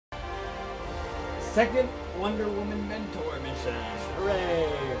Second Wonder Woman mentor mission.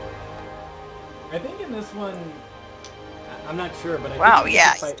 Hooray! I think in this one, I'm not sure, but I think you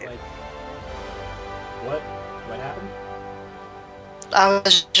fight, like... What happened? I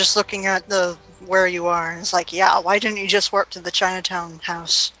was just looking at where you are, and it's like, yeah, why didn't you just warp to the Chinatown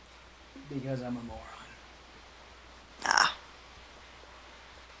house? Because I'm a moron. Ah.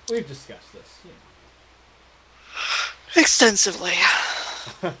 We've discussed this, yeah. Extensively.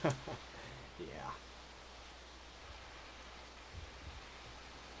 Yeah.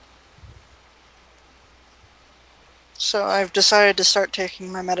 So I've decided to start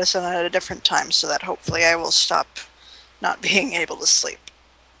taking my medicine at a different time so that hopefully I will stop not being able to sleep.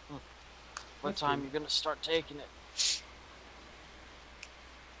 What time are you going to start taking it?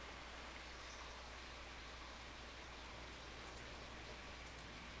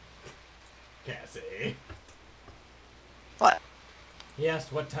 Cassie. What? He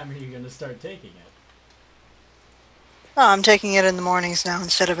asked what time are you going to start taking it? Oh, I'm taking it in the mornings now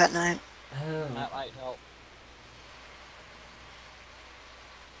instead of at night. Oh. That might help.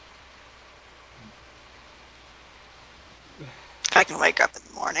 I can wake up in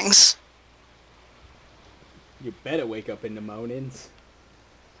the mornings. You better wake up in the mornings.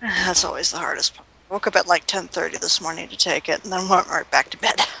 That's always the hardest part. I woke up at like 10:30 this morning to take it, and then went right back to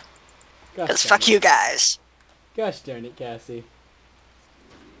bed. Because fuck you guys. Gosh darn it, Cassie.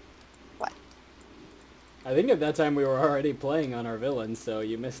 What? I think at that time we were already playing on our villains, so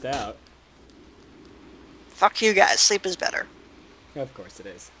you missed out. Fuck you guys. Sleep is better. Of course it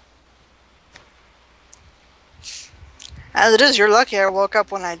is. As it is, you're lucky I woke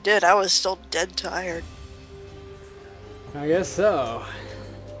up when I did. I was still dead tired. I guess so.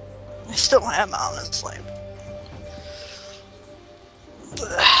 I still am, honestly.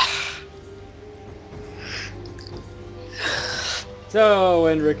 So,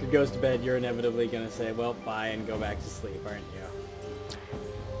 when Rickard goes to bed, you're inevitably going to say, well, bye, and go back to sleep, aren't you?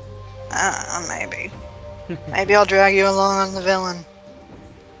 Maybe. Maybe I'll drag you along on the villain.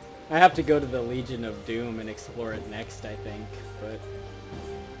 I have to go to the Legion of Doom and explore it next, I think, but...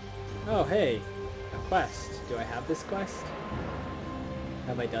 Oh, hey, a quest. Do I have this quest?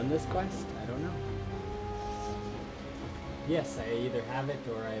 Have I done this quest? I don't know. Yes, I either have it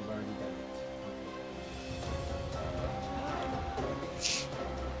or I've already done it.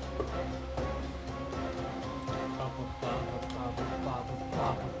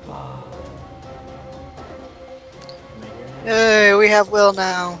 Hey, we have Will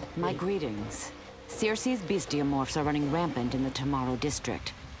now. My greetings. Circe's Beastiomorphs are running rampant in the Tomorrow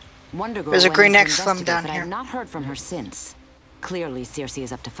district. Wonder Girl There's a went green in to X thumb investigate, down but here. I've not heard from her since. Clearly, Circe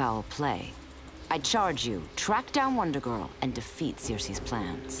is up to foul play. I charge you, track down Wonder Girl and defeat Circe's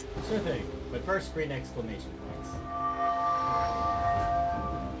plans. Sure thing, but first green exclamation points.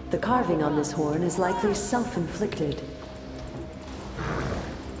 The carving on this horn is likely self-inflicted.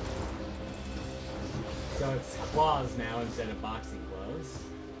 So it's claws now instead of boxing gloves.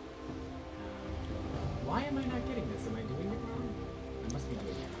 Why am I not getting this? Am I doing it wrong? I must be doing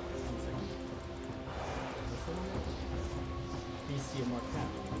it wrong. 1 second. What's the one? Beastiomorph cap.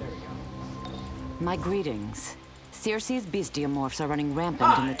 There we go. My greetings. Circe's Beastiomorphs are running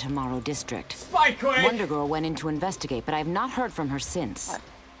rampant in the Tomorrow district. Spikequake! Wonder Girl went in to investigate, but I have not heard from her since.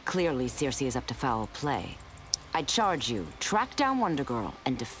 Clearly, Circe is up to foul play. I charge you, track down Wonder Girl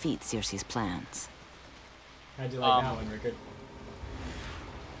and defeat Circe's plans. How'd you like that one, Rickard?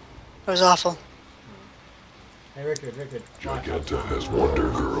 It was awful. Hey, Rickard. Giganta has Wonder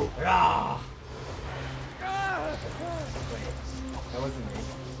Girl. Ah! Wait, that wasn't me.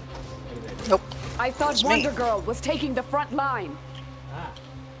 What did I do? Nope. I thought Wonder Girl was taking the front line. Ah.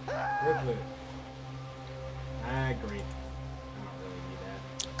 We're blue. I agree. I don't really need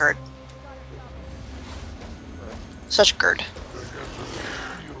that. Gerd. Such Gerd.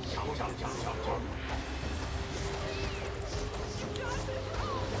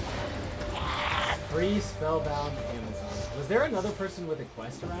 Free Spellbound Amazon. Was there another person with a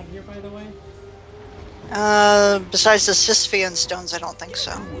quest around here, by the way? Besides the Sisyphean stones, I don't think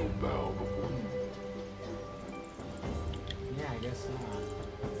so. Yeah, I guess not.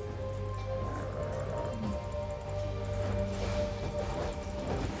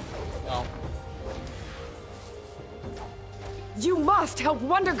 No. You must help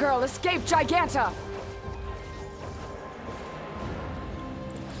Wonder Girl escape Giganta.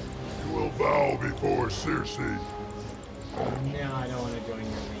 You will bow before Circe. No, I don't want to join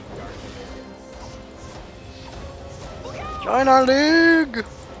your league, Dark. Join our league!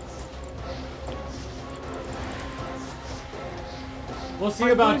 We'll see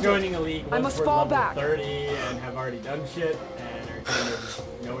about joining a league I once must we're fall level back. 30 and have already done shit and are kind of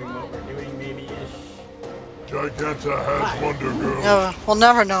knowing what we're doing maybe-ish. Giganta has Wonder Girl. No, we'll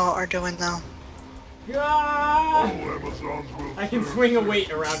never know what we're doing though. Ah! All Amazons will I can serve swing a Circe.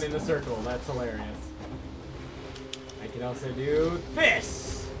 weight around in a circle. That's hilarious. I can also do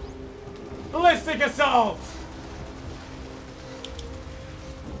this. Ballistic assault.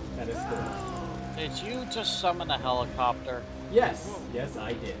 That is cool. Did you just summon a helicopter? Yes, yes,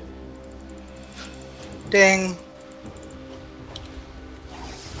 I did. Ding.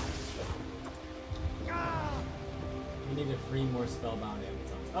 We need to free more spellbound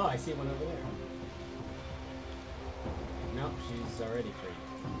Amazons. Oh, I see one over there. Nope, she's already free.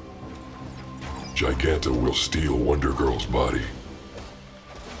 Giganta will steal Wonder Girl's body.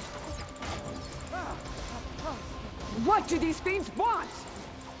 What do these fiends want?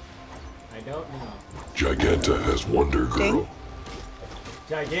 I don't know. Giganta has Wonder Girl.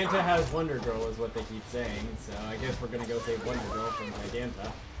 Giganta has Wonder Girl is what they keep saying, so I guess we're gonna go save Wonder Girl from Giganta.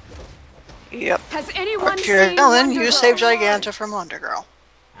 Yep. Has anyone Okay, seen Ellen, Wonder you Girl? save Giganta from Wonder Girl.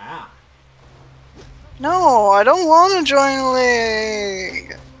 Ah. No, I don't want to join the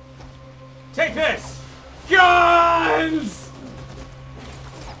league. Take this! Guns!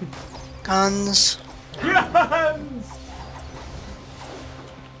 Guns. Guns!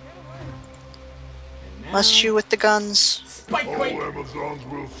 And now, Must you with the guns? Spike All Quake! Amazons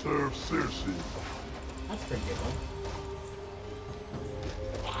will serve Circe. That's a pretty good one.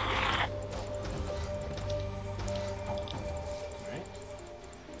 Alright.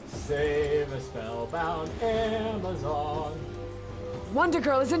 Save a spellbound Amazon. Wonder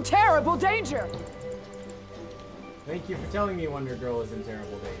Girl is in terrible danger. Thank you for telling me Wonder Girl is in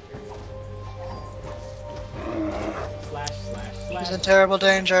terrible danger. Slash, slash, slash. He's in terrible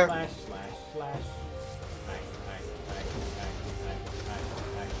danger. Slash, slash, slash.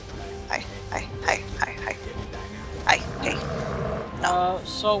 Hi, hi, hi, hi, hi. Hi, hey.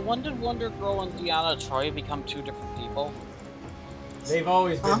 So when did Wonder Girl and Deanna Troy become two different people? They've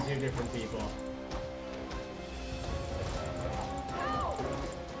always been two different people.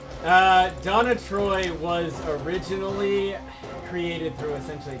 Donna Troy was originally created through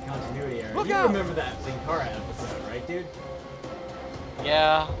essentially continuity error. You remember that Linkara episode, right, dude?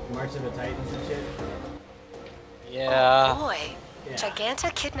 Yeah. March of the Titans and shit? Yeah. Boy, Yeah.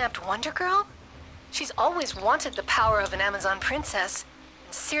 Giganta kidnapped Wonder Girl? She's always wanted the power of an Amazon princess,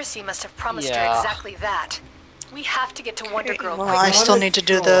 and Circe must have promised her Yeah. exactly that. We have to get to Wonder Girl Well, quickly. I still need to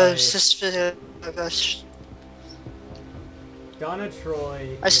do the Donna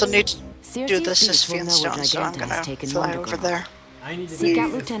Troy. I still need to Circe's do the beast will Sisyphean know where stone, so I'm Giganta gonna has taken fly Wonder over Girl. there. I need to Seek do out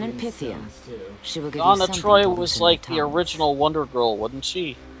these Lieutenant Sisyphean Pythia. stones, too. She will give you Donna something Troy to was loosen like your the tongue. original Wonder Girl, wasn't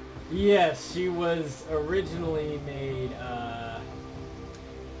she? Yes, she was originally made,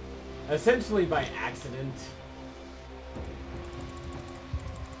 essentially by accident.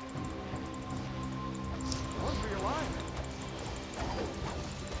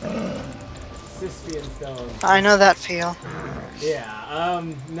 Sisyphean stone. I know that feel. Yeah,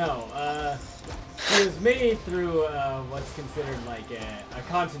 no, she was made through, what's considered like a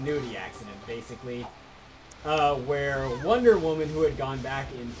continuity accident, basically. Where Wonder Woman, who had gone back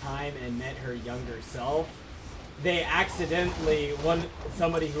in time and met her younger self, they accidentally,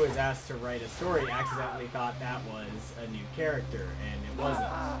 somebody who was asked to write a story accidentally thought that was a new character, and it wasn't.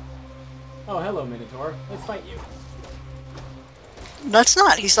 Oh, hello, Minotaur. Let's fight you. Let's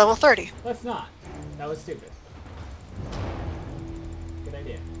not. He's level 30. Let's not. That was stupid. Good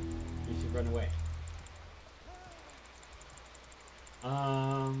idea. You should run away.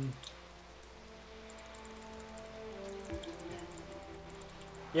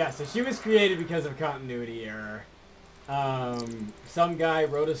 Yeah, so she was created because of continuity error. Some guy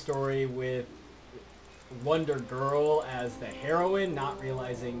wrote a story with Wonder Girl as the heroine, not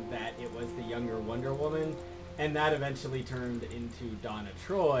realizing that it was the younger Wonder Woman, and that eventually turned into Donna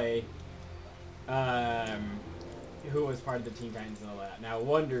Troy, who was part of the Teen Titans and all that. Now,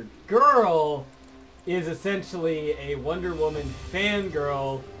 Wonder Girl is essentially a Wonder Woman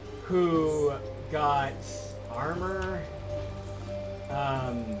fangirl who got armor,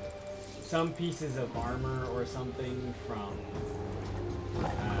 some pieces of armor or something from,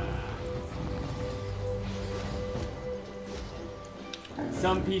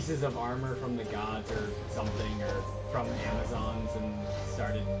 some pieces of armor from the gods or something, or from Amazons, and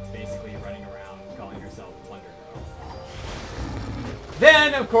started basically running around calling herself Wonder Girl.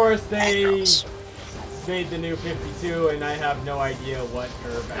 Then, of course, they made the new 52, and I have no idea what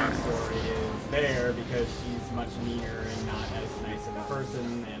her backstory is there, because she's much meaner and not as nice of a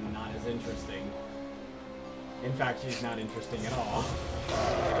person and not as interesting. In fact, she's not interesting at all.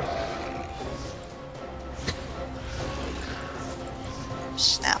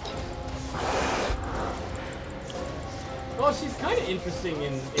 Snap. Well, she's kind of interesting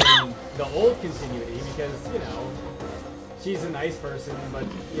in the old continuity because, you know, she's a nice person, but,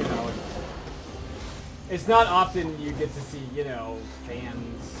 you know, it's not often you get to see, you know,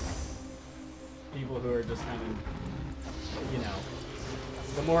 fans, people who are just kind of, you know,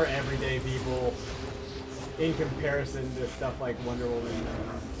 the more everyday people in comparison to stuff like Wonder Woman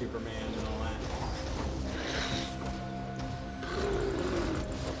and Superman and all that.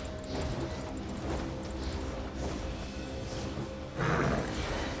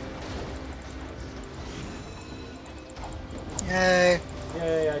 Yay.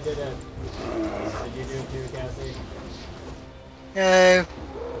 Yay, I did it. Did you do it too, Cassie? Yay.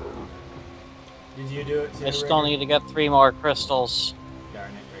 Did you do it too, I still need to get 3 more crystals.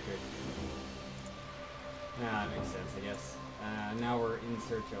 Darn it, Rickard. Ah, that makes sense, I guess. Now we're in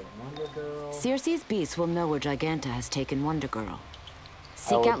search of Wonder Girl. Circe's beasts will know where Giganta has taken Wonder Girl.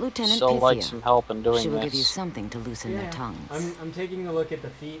 Seek I out would Lieutenant still Pythia. like some help in doing She will this. give you something to loosen their tongues. I'm taking a look at the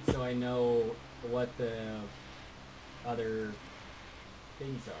feet so I know what the other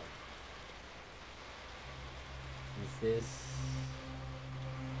things are. Is this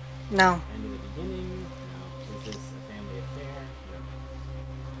No. end of the beginning? No. Is this a family affair? No.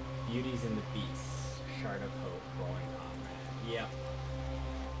 Beauties and the Beasts. Shard of Hope. Rolling Comrade. Yep.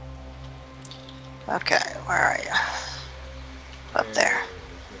 Okay, where are you? Up there.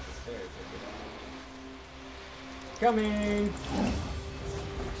 Coming!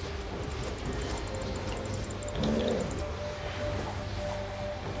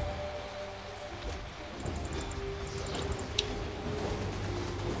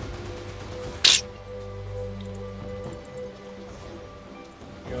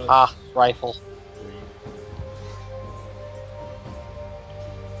 Ah, rifle.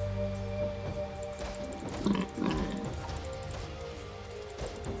 Did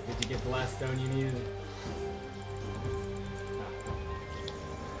you get the last stone you needed?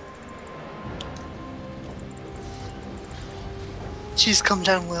 She's come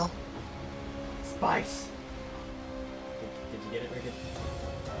down, Will. Spice! Did you get it, Rickard?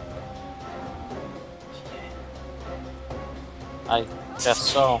 I guess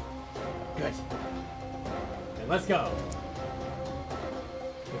so. Good. Then let's go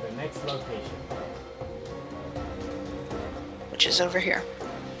to the next location. Which is over here.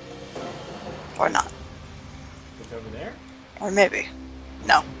 Or not. It's over there? Or maybe.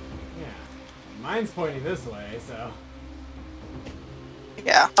 No. Yeah. Mine's pointing this way, so...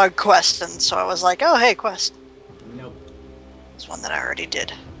 Yeah, a quest, and so I was like, oh, hey, quest. Nope. It's one that I already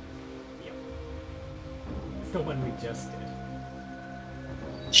did. Yep. It's the one we just did.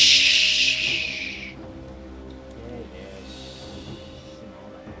 Shh. Yeah, yeah,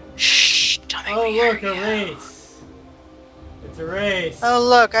 Shh. Don't make oh, me hear look, a you. race! It's a race! Oh,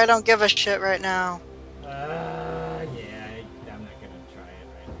 look, I don't give a shit right now. Yeah, I'm not gonna try it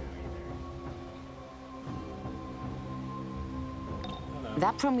right now either. Hello.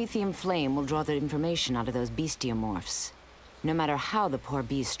 That promethium flame will draw the information out of those Beastiomorphs. No matter how the poor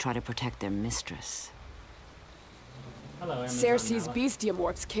beasts try to protect their mistress. Hello, Amazon Circe's Nala.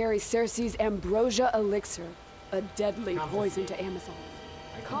 Beastiomorphs carry Circe's ambrosia elixir, a deadly poison to Amazon.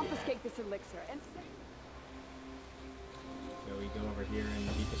 I can do Confiscate this elixir and... Shall we go over here and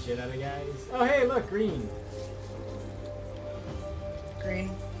beat the shit out of guys? Oh, hey, look, green. Green.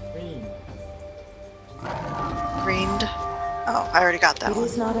 Green. Greened. Oh, I already got that It one.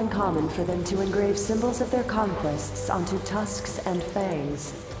 is not uncommon for them to engrave symbols of their conquests onto tusks and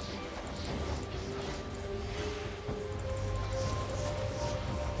fangs.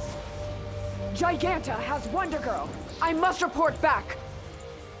 Giganta has Wonder Girl. I must report back.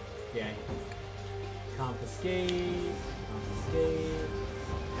 Okay. Confiscate. Confiscate.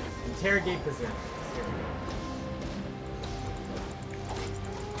 Interrogate berserkers. Here we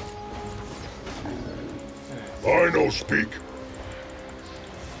go. Alright. I no speak.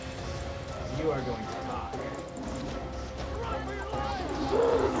 You are going to talk.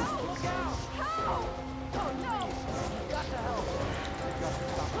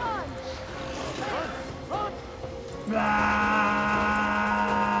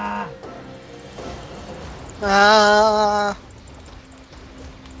 Ah! Ah.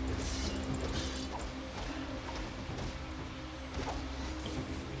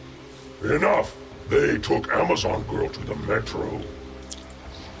 Enough! They took Amazon Girl to the metro.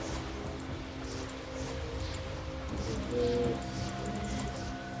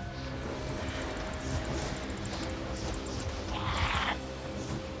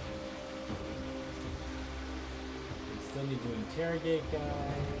 We still need to interrogate guys.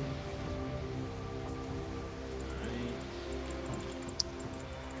 Alright.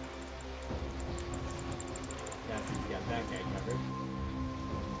 Cassie's got that guy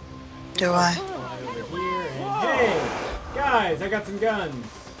Do I? Fly over here, and hey! Guys, I got some guns!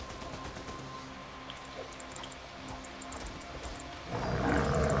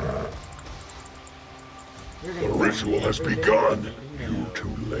 The ritual has begun. You too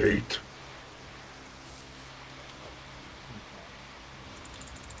late.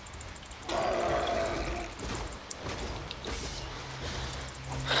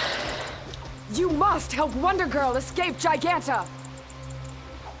 You must help Wonder Girl escape Giganta!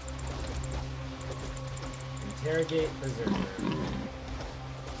 Interrogate Berserker.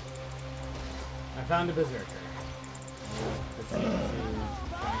 I found a Berserker.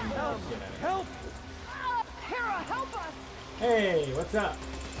 Help! Hera, help us! Hey, what's up?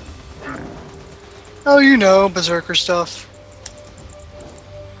 Oh, you know, Berserker stuff.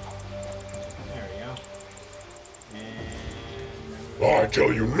 There we go. And I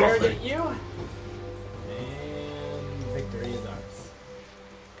tell you nothing. interrogate you. And victory is ours.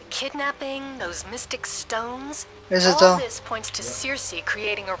 The kidnapping, those mystic stones. Is it all though? this points to Circe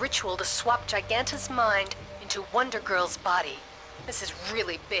creating a ritual to swap Giganta's mind into Wonder Girl's body. This is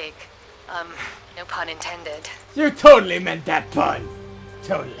really big. No pun intended. You totally meant that pun.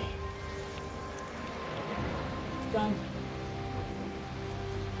 Totally. Done.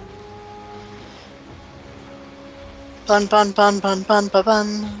 Pun, pun, pun, pun, pun, pun,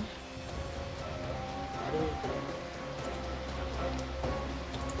 pun.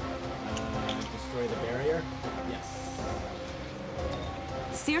 Destroy the barrier? Yes.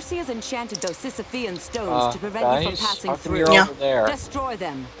 Circe has enchanted those Sisyphean stones to prevent you from Guys, passing how come through. you're Yeah. over there? Destroy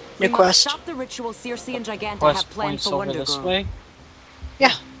them. New We must quest. stop the ritual Circe and Giganta Quest have planned points for over Wonder this Girl. way.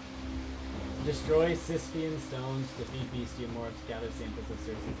 Yeah. Destroy Sisyphean stones, defeat Beastiomorphs, gather samples of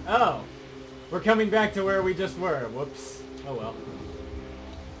Circe. Oh! We're coming back to where we just were. Whoops. Oh well.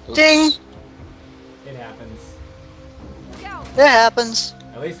 Ding! It happens. It happens.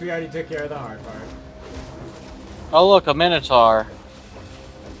 At least we already took care of the hard part. Oh look, a Minotaur.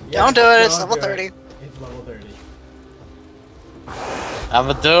 Yeah, Don't do it, it's don't level do it. 30. It's level 30.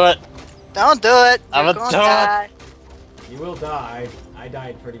 I'ma do it. Don't do it. You're I'ma gonna do it. die. You will die. I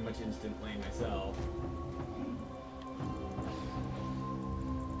died pretty much instantly myself.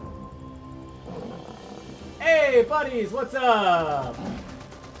 Hey, buddies, what's up?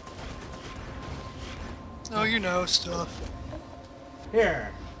 Oh, you know stuff.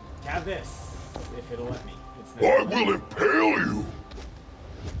 Here, have this, if it'll let me. It's I not will impale you.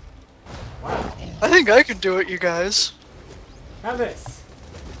 Wow, I think I can do it, you guys. have this.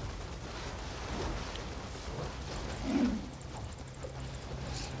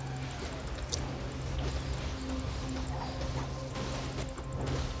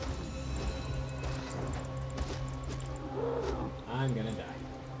 I'm gonna die.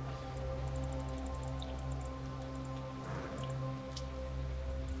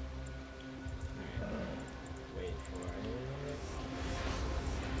 Alright, wait for it.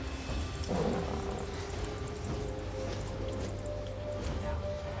 Oh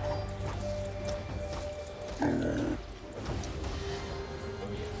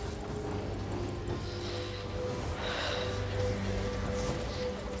yeah.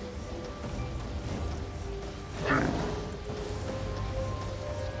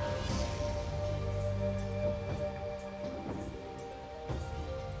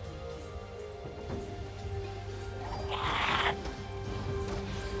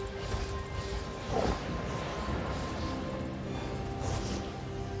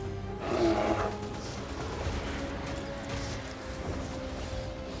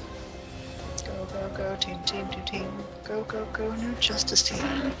 Go, go, go, team, team, team, team. Go, go, go, new justice team.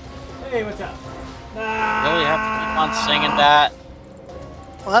 Hey, what's up? Really have to keep on singing that?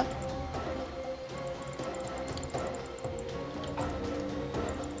 What?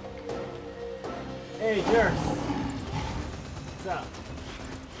 Hey, Circe. What's up?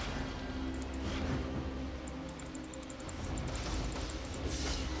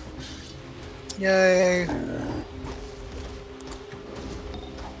 Yay.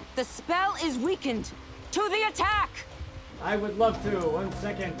 The spell is weakened. To the attack! I would love to. 1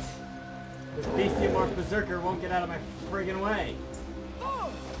 second. This Beastiomorph Berserker won't get out of my friggin' way. There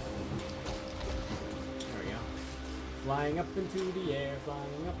we go. Flying up into the air,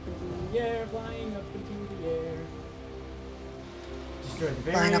 flying up into the air, flying up into the air. Destroy the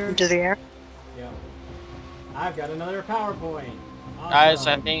barrier. Flying up into the air. Yep. I've got another PowerPoint. Awesome. Guys,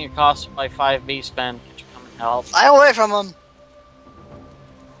 I'm being accosted by 5 beastmen. Could you come and help? Fly away from them.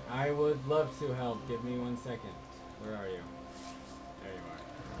 I would love to help. Give me 1 second. Where are you? There you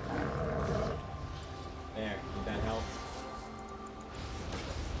are. There. Need that help?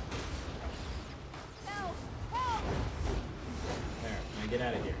 There. Now get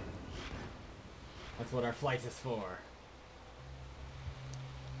out of here. That's what our flight is for.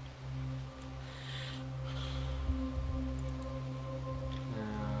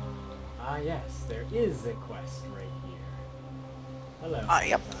 Yes, there is a quest right here. Hello,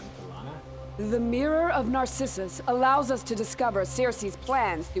 Yep. Talana. The Mirror of Narcissus allows us to discover Circe's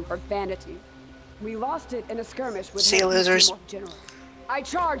plans through her vanity. We lost it in a skirmish with See you, losers. Beastiomorph General. I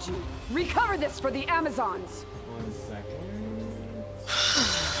charge you, recover this for the Amazons!